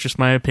 Like that's just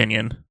my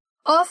opinion.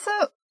 Also,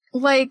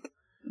 like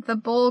the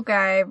bull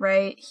guy,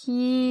 right?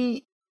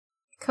 He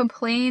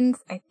complains,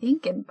 I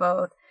think, in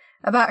both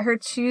about her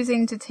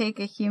choosing to take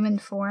a human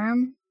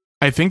form.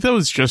 I think that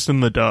was just in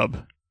the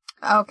dub.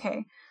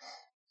 Okay.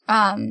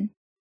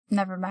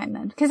 Never mind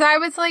then. Because I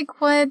was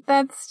like, what?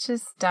 That's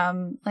just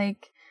dumb.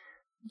 Like,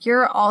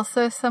 you're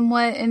also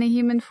somewhat in a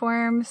human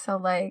form, so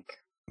like...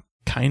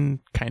 Kind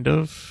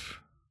of.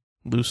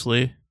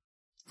 Loosely.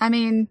 I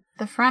mean,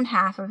 the front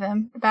half of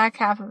him, the back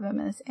half of him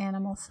is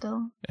animal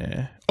still.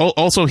 Yeah.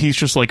 Also, he's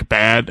just like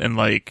bad and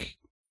like...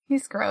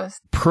 He's gross.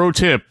 Pro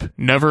tip,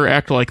 never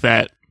act like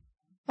that.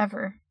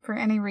 Ever. For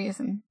any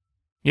reason.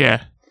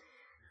 Yeah.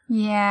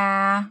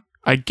 Yeah.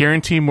 I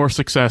guarantee more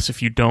success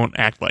if you don't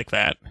act like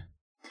that.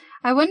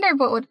 I wonder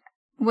what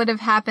would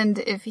have happened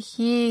if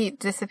he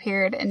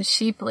disappeared and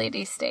Sheep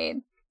Lady stayed.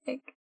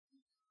 Like,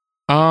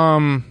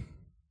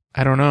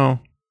 I don't know.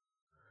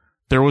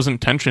 There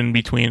wasn't tension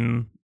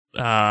between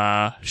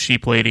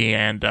Sheep Lady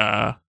and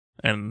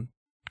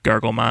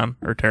Garglemon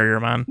or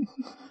Terriermon.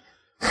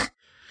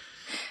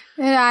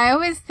 Yeah, I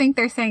always think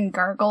they're saying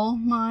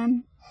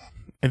Garglemon.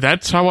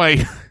 That's how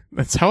I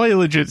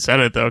legit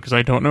said it though, because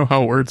I don't know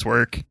how words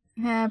work.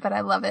 Yeah, but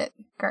I love it.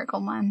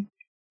 Garglemon.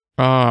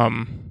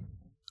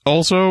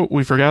 Also,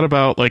 we forgot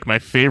about like my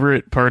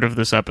favorite part of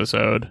this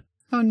episode.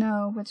 Oh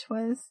no, which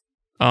was?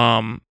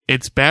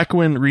 It's back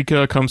when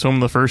Rika comes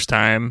home the first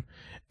time,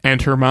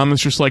 and her mom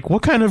is just like,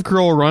 "What kind of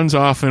girl runs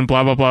off and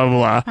blah blah blah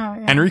blah?" Oh,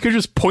 yeah. And Rika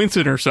just points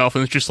at herself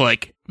and is just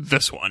like,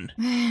 "This one."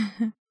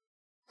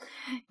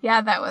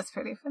 Yeah, that was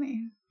pretty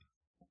funny.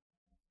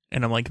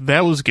 And I'm like,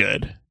 that was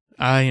good.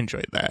 I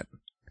enjoyed that.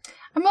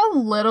 I'm a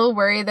little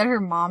worried that her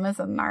mom is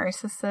a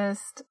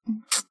narcissist.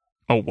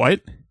 Oh,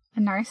 what? A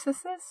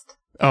narcissist?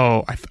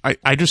 Oh,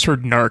 I just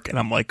heard narc, and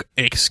I'm like,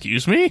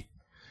 excuse me?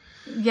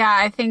 Yeah,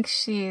 I think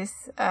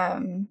she's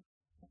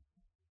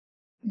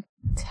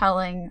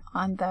telling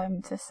on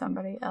them to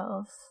somebody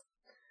else.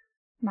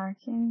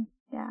 Narking,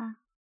 yeah.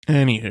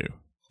 Anywho.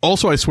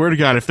 Also, I swear to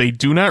God, if they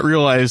do not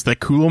realize that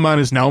Kulamon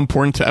is now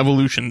important to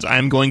evolutions,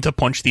 I'm going to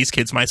punch these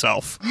kids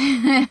myself.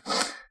 You're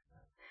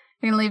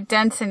gonna leave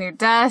dents in your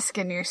desk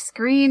and your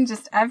screen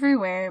just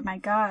everywhere. My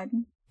God.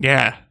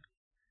 Yeah.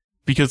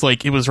 Because,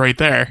 like, it was right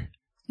there.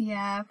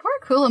 Yeah, poor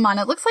Kulamon.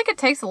 It looks like it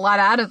takes a lot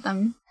out of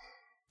them.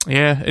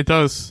 Yeah, it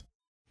does.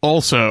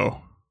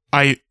 Also,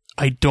 I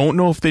don't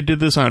know if they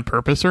did this on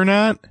purpose or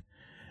not,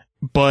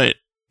 but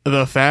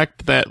the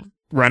fact that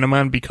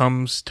Renamon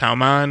becomes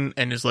Talmon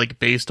and is, like,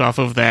 based off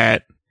of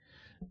that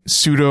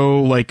pseudo,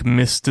 like,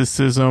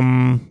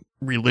 mysticism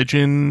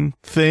religion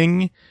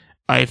thing,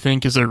 I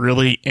think is a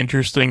really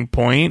interesting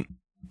point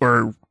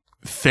or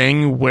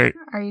thing where...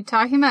 Are you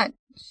talking about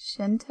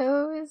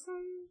Shintoism?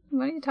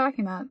 What are you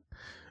talking about?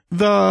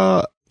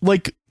 The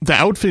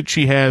outfit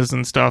she has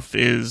and stuff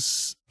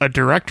is a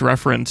direct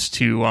reference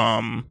to,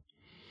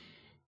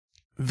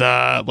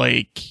 the,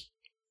 like,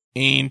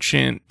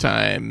 ancient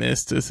time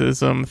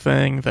mysticism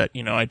thing that,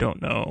 you know, I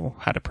don't know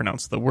how to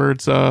pronounce the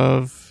words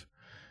of,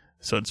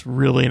 so it's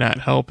really not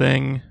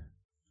helping.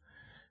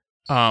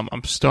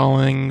 I'm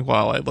stalling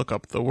while I look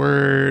up the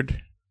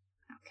word.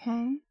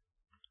 Okay.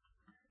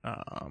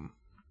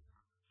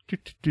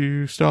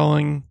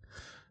 Stalling.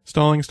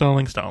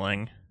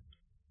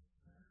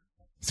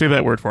 Say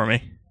that word for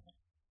me.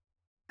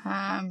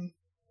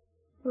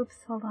 Oops,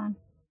 hold on.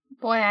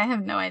 Boy, I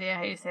have no idea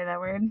how you say that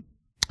word.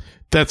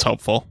 That's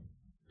helpful.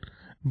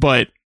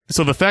 But,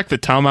 so the fact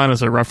that Talmon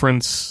is a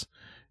reference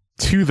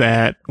to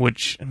that,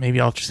 which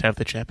maybe I'll just have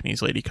the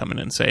Japanese lady come in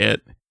and say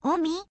it.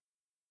 Omi?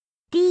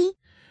 D?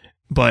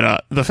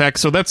 But, the fact,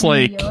 so that's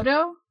like...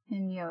 Yodo?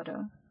 In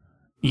Yodo.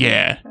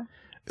 Yeah.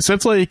 So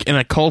that's like an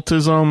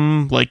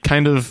occultism, like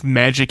kind of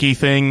magic-y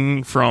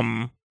thing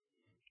from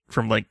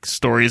like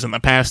stories in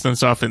the past and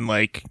stuff and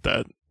like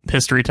the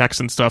history texts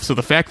and stuff. So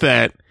the fact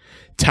that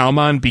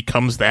Talmon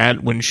becomes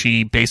that when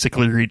she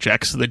basically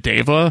rejects the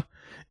Deva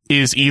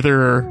is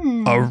either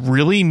a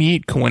really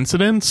neat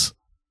coincidence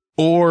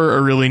or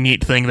a really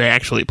neat thing they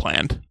actually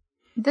planned.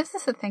 This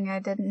is a thing I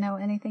didn't know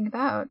anything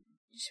about.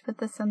 You should put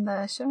this in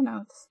the show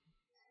notes.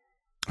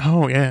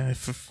 Oh yeah,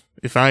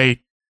 if I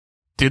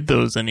did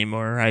those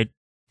anymore, I'd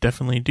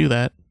definitely do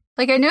that.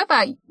 Like, I know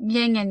about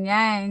yin and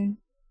yang.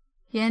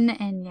 Yin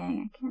and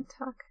yang. I can't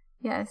talk.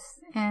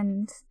 Yes.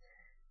 And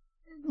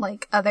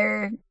like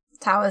other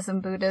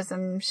Taoism,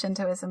 Buddhism,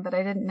 Shintoism, but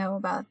I didn't know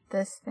about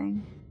this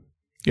thing.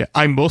 Yeah,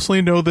 I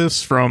mostly know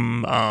this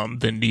from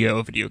the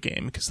Neo video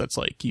game, because that's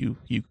like you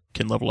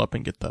can level up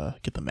and get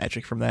the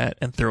magic from that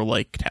and throw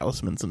like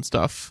talismans and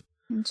stuff.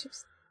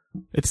 Interesting.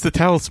 It's the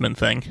talisman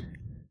thing.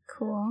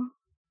 Cool.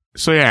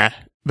 So yeah,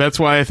 that's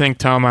why I think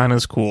Taomon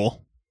is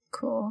cool.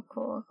 Cool.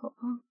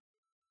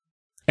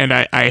 And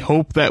I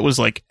hope that was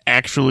like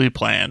actually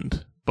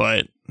planned,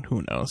 but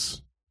who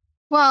knows?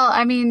 Well,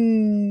 I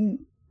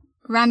mean,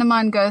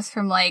 Renamon goes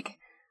from like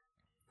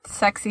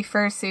sexy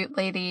fursuit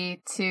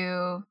lady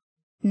to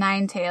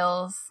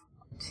Ninetales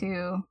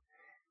to,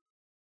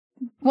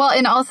 well,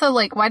 and also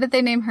like, why did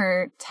they name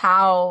her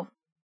Taomon?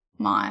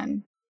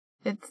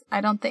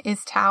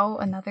 Is Tao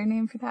another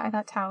name for that? I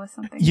thought Tao was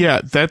something.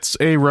 Yeah, that's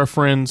a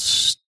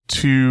reference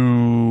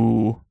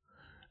to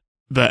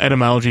the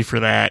etymology for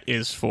that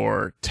is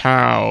for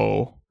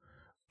Tao,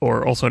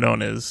 or also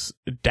known as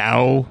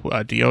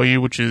Dao,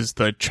 D-O-U, which is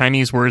the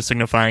Chinese word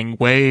signifying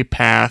way,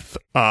 path,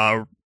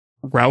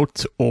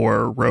 route,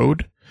 or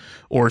road,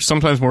 or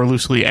sometimes more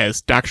loosely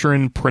as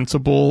doctrine,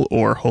 principle,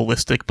 or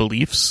holistic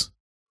beliefs.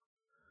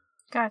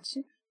 Gotcha.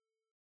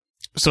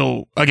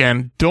 So,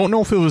 again, don't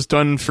know if it was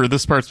done for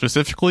this part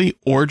specifically,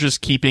 or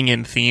just keeping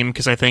in theme,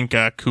 because I think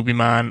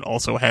Kubimon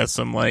also has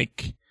some,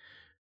 like,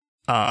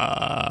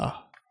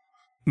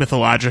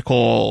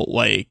 mythological,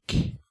 like,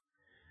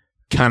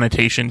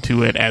 connotation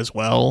to it as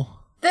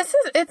well.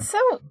 It's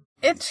so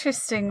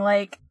interesting,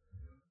 like,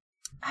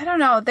 I don't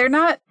know,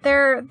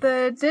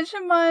 the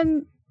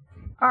Digimon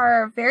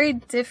are very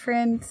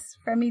different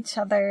from each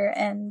other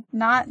and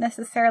not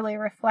necessarily a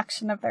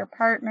reflection of their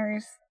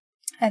partners.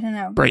 I don't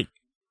know. Right.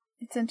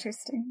 It's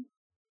interesting.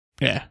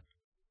 Yeah.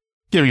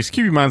 Yeah, because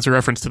Cubimon's a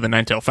reference to the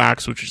Nine-Tailed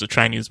Fox, which is a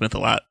Chinese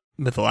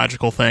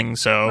mythological thing,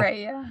 so... Right,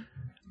 yeah.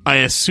 I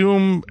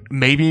assume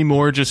maybe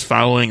more just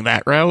following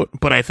that route,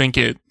 but I think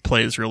it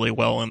plays really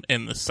well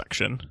in this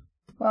section.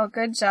 Well,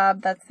 good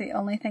job. That's the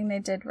only thing they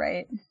did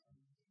right.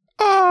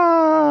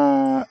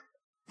 That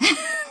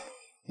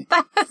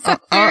was a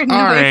weird noise.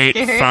 All right,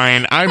 Gary.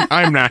 fine.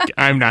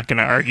 I'm not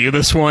gonna argue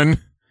this one.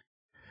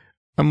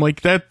 I'm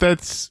like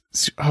that's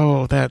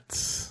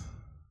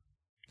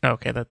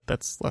okay.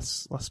 That's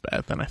less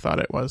bad than I thought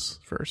it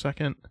was for a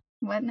second.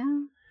 What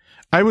now?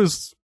 I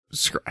was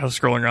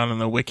scrolling around in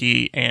the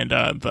wiki, and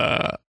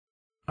the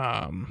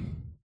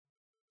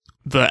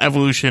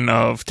evolution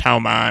of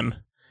Taomon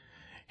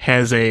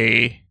has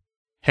a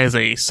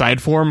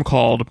side form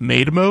called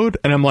Maid Mode,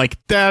 and I'm like,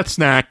 that's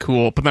not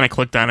cool. But then I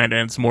clicked on it,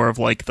 and it's more of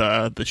like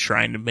the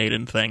Shrine of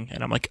Maiden thing,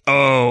 and I'm like,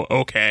 oh,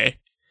 okay.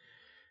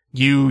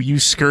 You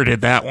skirted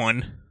that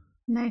one.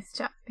 Nice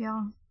job,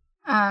 y'all.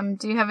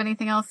 Do you have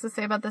anything else to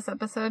say about this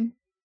episode?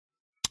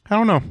 I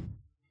don't know.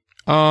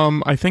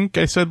 I think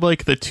I said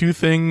like the two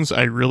things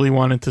I really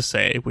wanted to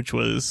say, which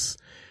was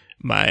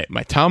my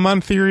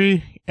Taomon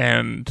theory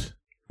and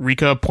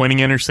Rika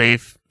pointing at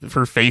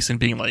her face and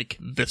being like,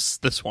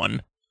 this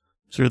one.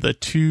 Those are the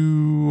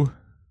two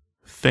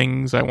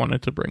things I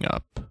wanted to bring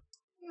up.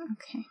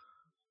 Okay.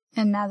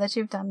 And now that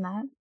you've done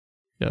that.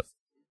 Yep.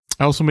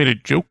 I also made a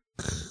joke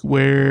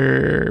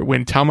where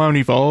when Taomon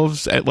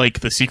evolves at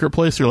like the secret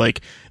place, they're like,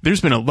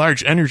 there's been a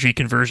large energy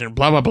conversion,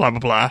 blah, blah, blah, blah,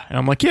 blah. And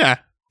I'm like, yeah,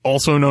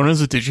 also known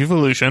as a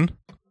Digivolution.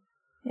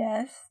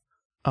 Yes.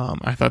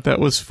 I thought that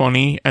was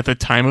funny at the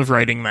time of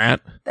writing that.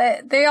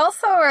 They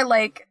also are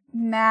like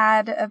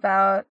mad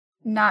about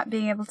not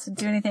being able to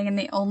do anything, and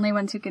the only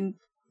ones who can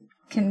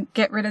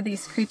get rid of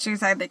these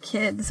creatures are the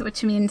kids,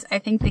 which means I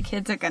think the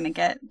kids are going to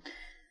get,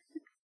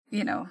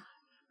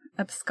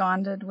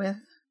 absconded with.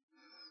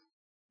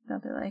 They'll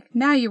be like,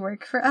 now you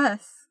work for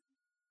us.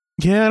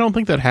 Yeah, I don't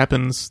think that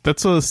happens.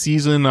 That's a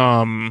season,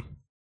 oh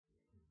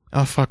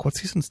fuck, what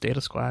season's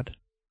Data Squad?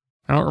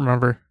 I don't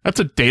remember. That's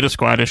a Data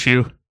Squad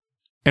issue.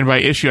 And by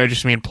issue, I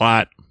just mean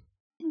plot.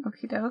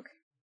 Okie doke.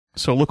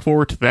 So look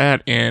forward to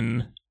that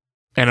in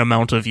an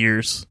amount of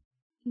years.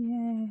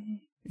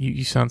 Yay.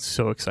 You sound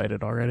so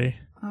excited already.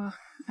 Oh,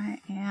 I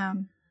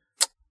am.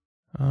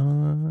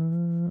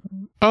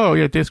 Oh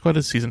yeah, Data Squad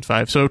is season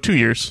 5, so 2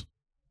 years.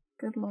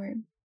 Good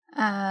lord.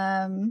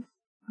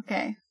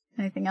 Okay.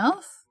 Anything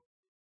else?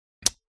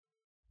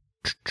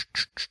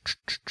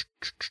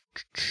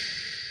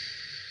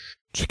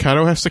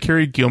 Chikado has to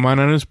carry Guilmon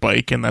on his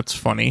bike, and that's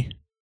funny.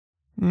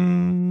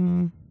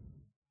 Nah,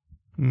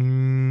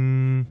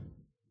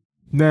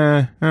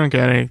 I don't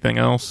got anything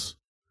else.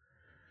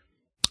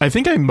 I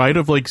think I might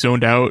have like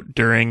zoned out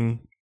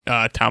during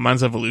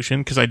Taomon's evolution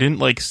because I didn't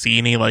like see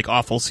any like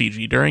awful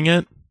CG during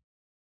it.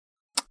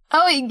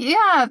 Oh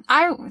yeah,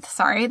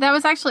 sorry. That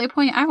was actually a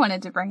point I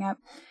wanted to bring up,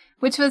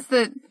 which was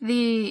that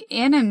the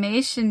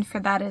animation for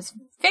that is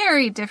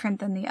very different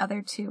than the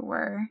other two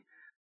were.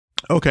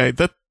 Okay,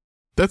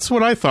 that's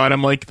what I thought.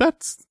 I'm like,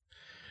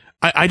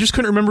 I just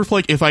couldn't remember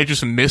if I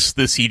just missed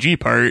the CG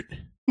part.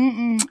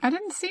 I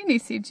didn't see any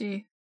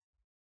CG.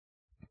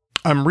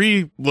 I'm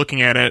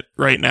re-looking at it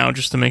right now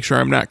just to make sure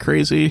I'm not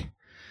crazy.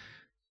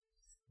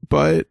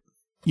 But,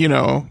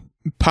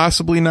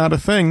 possibly not a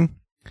thing,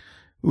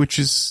 which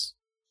is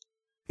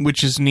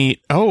which is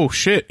neat. Oh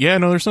shit! Yeah,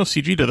 no, there's no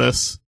CG to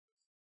this.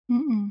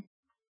 Mm-mm.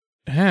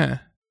 Huh.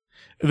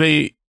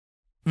 They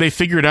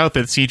figured out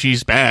that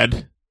CG's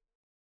bad.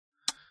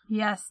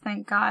 Yes,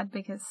 thank God,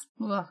 because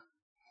ugh.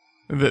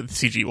 The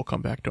CG will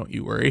come back. Don't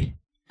you worry.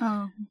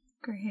 Oh,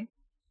 great.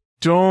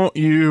 Don't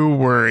you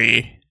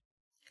worry.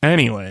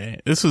 Anyway,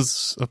 this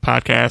is a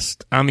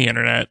podcast on the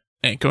internet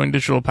at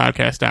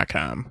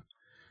goingdigitalpodcast.com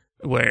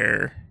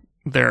where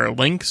there are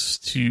links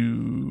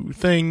to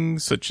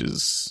things such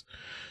as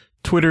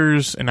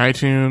Twitters and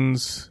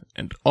iTunes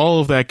and all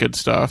of that good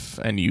stuff.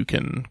 And you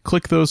can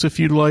click those if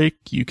you'd like.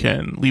 You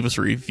can leave us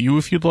a review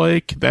if you'd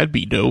like. That'd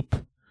be dope.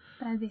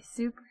 That'd be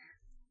super.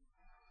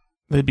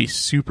 That'd be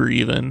super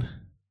even.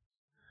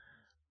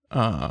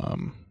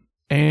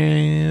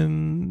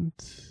 And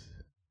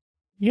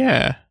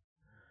yeah.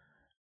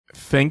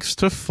 Thanks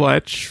to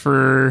Fletch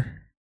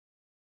for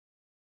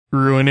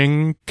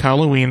ruining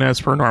Halloween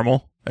as per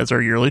normal, as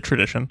our yearly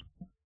tradition.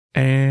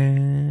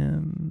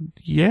 And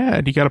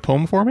yeah, do you got a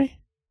poem for me?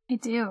 I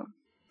do.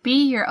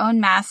 Be your own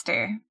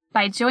master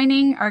by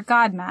joining our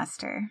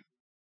Godmaster,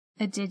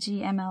 a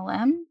Digi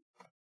MLM.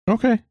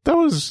 Okay, that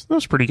was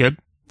pretty good.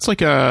 It's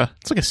like a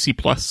C+.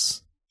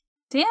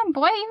 Damn,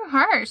 boy, you're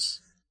harsh.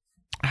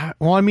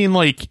 Well, I mean,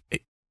 like,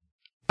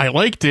 I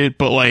liked it,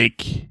 but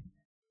like,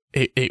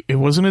 it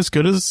wasn't as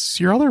good as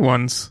your other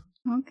ones.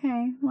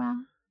 Okay,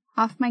 well,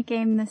 off my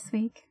game this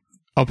week.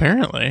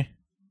 Apparently.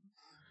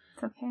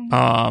 It's okay.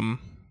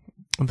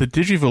 The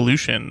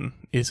Digivolution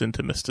is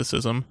into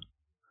mysticism.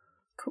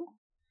 Cool.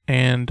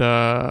 And,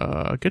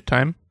 good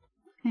time.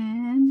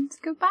 And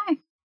goodbye.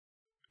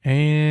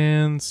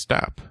 And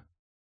stop.